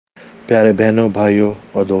प्यारे बहनों, भाइयों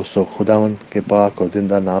और दोस्तों, खुदावंद के पाक और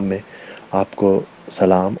जिंदा नाम में आपको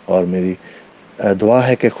सलाम। और मेरी दुआ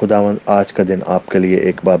है कि खुदावंद आज का दिन आपके लिए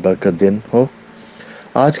एक बार बरकत दिन हो।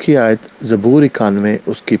 आज की आयत ज़बूर 91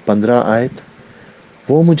 उसकी 15 आयत।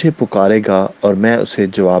 वो मुझे पुकारेगा और मैं उसे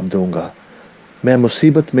जवाब दूंगा, मैं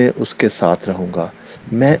मुसीबत में उसके साथ रहूंगा,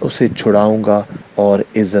 मैं उसे छुड़ाऊंगा और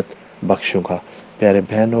इज़्ज़त बख्शूंगा। प्यारे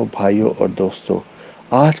बहनों, भाइयों और दोस्तों,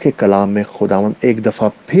 आज के कलाम में खुदावंद एक दफ़ा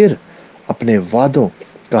फिर अपने वादों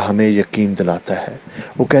का हमें यकीन दिलाता है।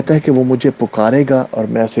 वो कहता है कि वो मुझे पुकारेगा और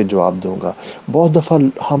मैं उसे जवाब दूंगा। बहुत दफ़ा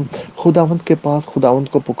हम खुदावंद के पास खुदावंद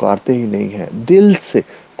को पुकारते ही नहीं हैं। दिल से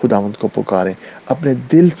खुदावंद को पुकारें, अपने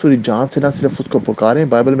दिल पूरी जान से, ना सिर्फ उसको पुकारें।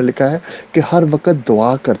 बाइबल में लिखा है कि हर वक्त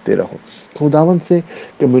दुआ करते रहो। खुदावंद से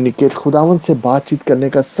कम्युनिकेट, खुदावंद से बातचीत करने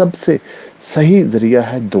का सबसे सही ज़रिया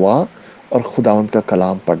है दुआ और खुदावंद का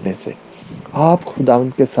कलाम पढ़ने से। आप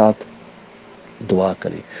खुदावंद के साथ दुआ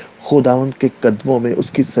करें, खुदावंद के कदमों में,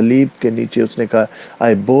 उसकी सलीब के नीचे उसने कहा,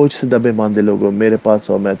 आए बोझ से दबे मांदे लोगों, मेरे पास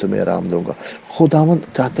आओ, मैं तुम्हें आराम दूंगा। खुदावंद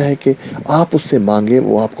चाहता है कि आप उससे मांगे,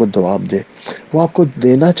 वो आपको जवाब दे। वो आपको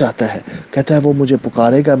देना चाहता है। कहता है वो मुझे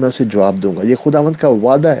पुकारेगा, मैं उसे जवाब दूंगा। ये खुदावंद का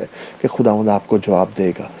वादा है कि खुदावंद आपको जवाब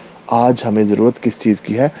देगा। आज हमें ज़रूरत किस चीज़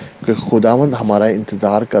की है? कि खुदावंद हमारा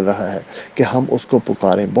इंतज़ार कर रहा है कि हम उसको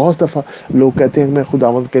पुकारें। बहुत दफ़ा लोग कहते हैं मैं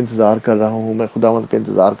खुदावंद का इंतज़ार कर रहा हूँ, मैं खुदावंद का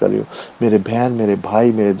इंतज़ार कर रही हूँ। मेरे बहन, मेरे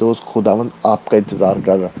भाई, मेरे दोस्त, खुदावंद आपका इंतज़ार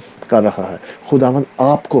कर रहा है। खुदावंद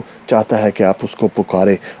आपको चाहता है कि आप उसको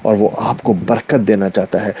पुकारें और वो आपको बरकत देना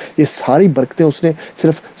चाहता है। ये सारी बरकतें उसने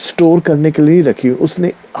सिर्फ स्टोर करने के लिए नहीं रखी,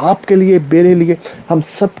 उसने आपके लिए, मेरे लिए, हम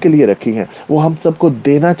सब के लिए रखी हैं। वो हम सबको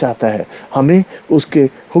देना चाहता है। हमें उसके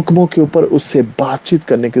हुक्मों के ऊपर उससे बातचीत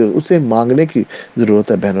करने की, उससे मांगने की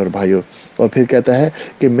ज़रूरत है बहनों और भाइयों। और फिर कहता है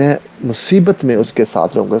कि मैं मुसीबत में उसके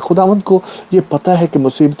साथ रहूँगा। खुदावंद को ये पता है कि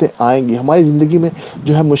मुसीबतें आएंगी, हमारी ज़िंदगी में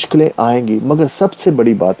जो है मुश्किलें आएंगी, मगर सबसे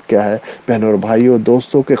बड़ी बात क्या है बहनों और भाइयों,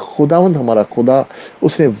 दोस्तों, के खुदावंद हमारा खुदा,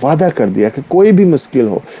 उसने वादा कर दिया कि कोई भी मुश्किल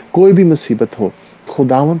हो, कोई भी मुसीबत हो,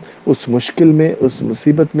 खुदावंद उस मुश्किल में, उस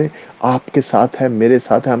मुसीबत में आपके साथ है, मेरे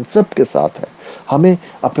साथ है, हम सब के साथ है। हमें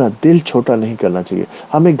अपना दिल छोटा नहीं करना चाहिए,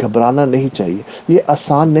 हमें घबराना नहीं चाहिए। ये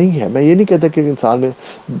आसान नहीं है। मैं ये नहीं कहता कि इंसान में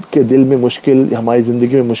के दिल में मुश्किल, हमारी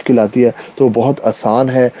ज़िंदगी में मुश्किल आती है तो बहुत आसान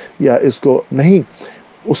है या इसको नहीं।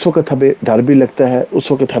 उस वक़्त हमें डर भी लगता है,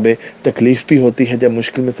 उस वक़्त हमें तकलीफ़ भी होती है जब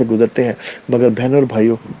मुश्किल में से गुजरते हैं। मगर बहनों और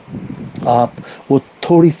भाइयों, आप वो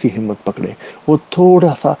थोड़ी सी हिम्मत पकड़ें, वो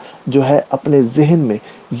थोड़ा सा जो है अपने जहन में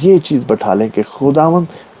ये चीज़ बैठा लें कि खुदावंद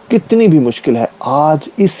कितनी भी मुश्किल है, आज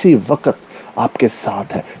इसी वक्त आपके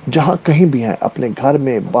साथ है। जहाँ कहीं भी हैं, अपने घर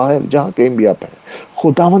में, बाहर, जहाँ कहीं भी आप हैं,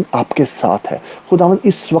 खुदावंद आपके साथ है। खुदावंद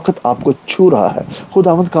इस वक्त आपको छू रहा है।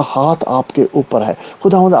 खुदावंद का हाथ आपके ऊपर है।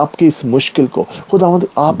 खुदावंद आपकी इस मुश्किल को, खुदावंद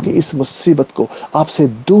आपकी इस मुसीबत को आपसे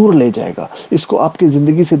दूर ले जाएगा, इसको आपकी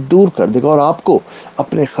ज़िंदगी से दूर कर देगा और आपको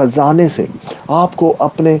अपने ख़जाने से, आपको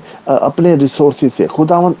अपने रिसोर्सेज से,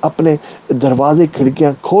 खुदावंद अपने दरवाजे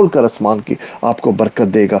खिड़कियां खोल कर आसमान की आपको बरकत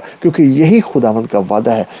देगा। क्योंकि यही खुदावंद का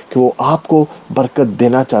वादा है कि वो आपको बरकत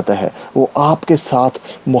देना चाहता है। वो आपके साथ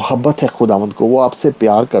मोहब्बत है खुदावंद को, वो आपसे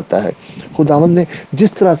प्यार करता है। खुदावंद ने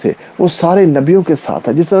जिस तरह से वो सारे नबियों के साथ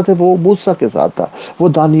था, जिस तरह से वो मूसा के साथ था, वो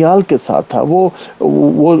दानियाल के साथ था,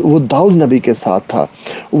 वो दाऊद नबी के साथ था,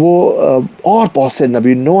 वो और बहुत से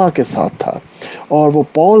नबी, नोआ के साथ था, और वो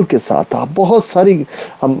पौल के साथ था। बहुत सारी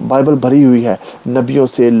हम बाइबल भरी हुई है नबियों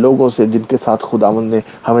से, लोगों से, जिनके साथ खुदावंद ने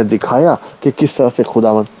हमें दिखाया कि किस तरह से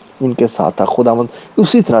खुदावंद उनके साथ था। खुदावंद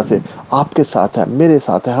उसी तरह से आपके साथ है, मेरे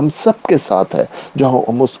साथ है, हम सब के साथ है, जो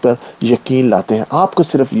हम उस पर यकीन लाते हैं। आपको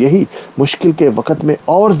सिर्फ यही मुश्किल के वक़्त में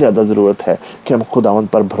और ज़्यादा ज़रूरत है कि हम खुदावंद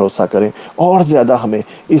पर भरोसा करें, और ज़्यादा हमें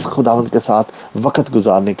इस खुदावंद के साथ वक़्त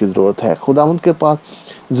गुजारने की ज़रूरत है। खुदावंद के पास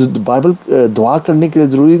बाइबल दुआ करने के लिए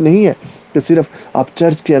ज़रूरी नहीं है कि सिर्फ आप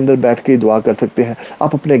चर्च के अंदर बैठ के ही दुआ कर सकते हैं।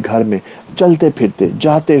 आप अपने घर में चलते फिरते,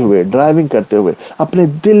 जाते हुए, ड्राइविंग करते हुए अपने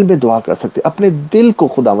दिल में दुआ कर सकते हैं। अपने दिल को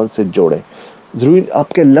खुदावंद से जोड़ें। ज़रूरी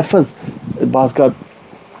आपके लफ्ज़, बात का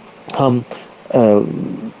हम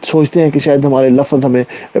सोचते हैं कि शायद हमारे लफ्ज़, हमें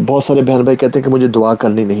बहुत सारे बहन भाई कहते हैं कि मुझे दुआ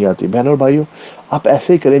करनी नहीं आती। बहन और भाइयों, आप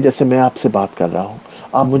ऐसे ही करें जैसे मैं आपसे बात कर रहा हूँ।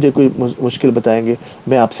 आप मुझे कोई मुश्किल बताएंगे,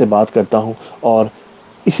 मैं आपसे बात करता हूँ, और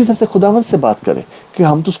इसी तरह से खुदावंद से बात करें कि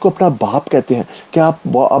हम तो उसको अपना बाप कहते हैं। क्या आप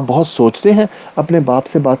बहुत सोचते हैं अपने बाप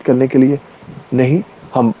से बात करने के लिए? नहीं,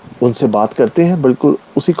 हम उनसे बात करते हैं बिल्कुल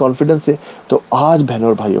उसी कॉन्फिडेंस से। तो आज बहनों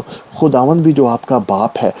और भाइयों, खुदावंद भी जो आपका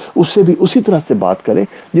बाप है, उससे भी उसी तरह से बात करें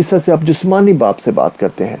जिस तरह से आप जिस्मानी बाप से बात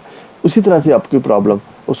करते हैं। उसी तरह से आपकी प्रॉब्लम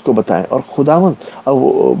उसको बताएं। और खुदावंद,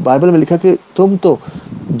 अब बाइबल में लिखा कि तुम तो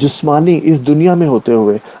जिस्मानी इस दुनिया में होते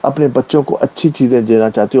हुए अपने बच्चों को अच्छी चीज़ें देना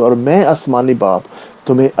चाहते हो, और मैं आसमानी बाप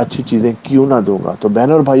تمہیں اچھی چیزیں کیوں نہ دوں گا۔ تو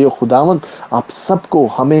بہنوں اور بھائیو، خداوند آپ سب کو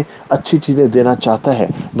ہمیں اچھی چیزیں دینا چاہتا ہے،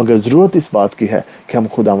 مگر ضرورت اس بات کی ہے کہ ہم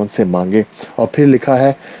خداوند سے مانگیں۔ اور پھر لکھا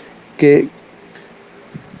ہے کہ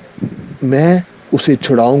میں اسے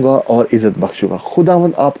چھڑاؤں گا اور عزت بخشوں گا۔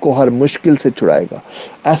 خداوند آپ کو ہر مشکل سے چھڑائے گا۔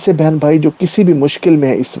 ایسے بہن بھائی جو کسی بھی مشکل میں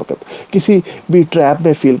ہے، اس وقت کسی بھی ٹریپ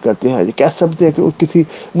میں فیل کرتے ہیں، یہ کہہ سکتے ہیں کہ وہ کسی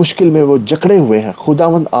مشکل میں وہ جکڑے ہوئے ہیں،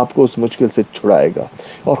 خداوند آپ کو اس مشکل سے چھڑائے گا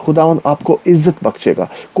اور خداوند آپ کو عزت بخشے گا۔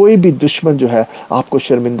 کوئی بھی دشمن جو ہے آپ کو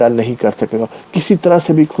شرمندہ نہیں کر سکے گا، کسی طرح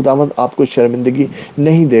سے بھی خداوند آپ کو شرمندگی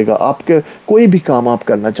نہیں دے گا۔ آپ کے کوئی بھی کام آپ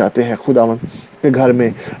کرنا چاہتے ہیں خداوند کے گھر میں،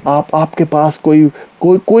 آپ کے پاس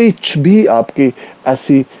کوئی بھی آپ کی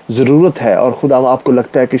ایسی ضرورت ہے اور خدا آپ کو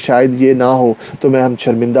لگتا ہے کہ شاید یہ نہ ہو تو ہم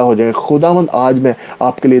شرمندہ ہو جائیں گے، خداوند آج میں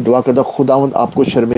آپ کے لیے دعا کرتا ہوں، خداوند آپ کو شرمندہ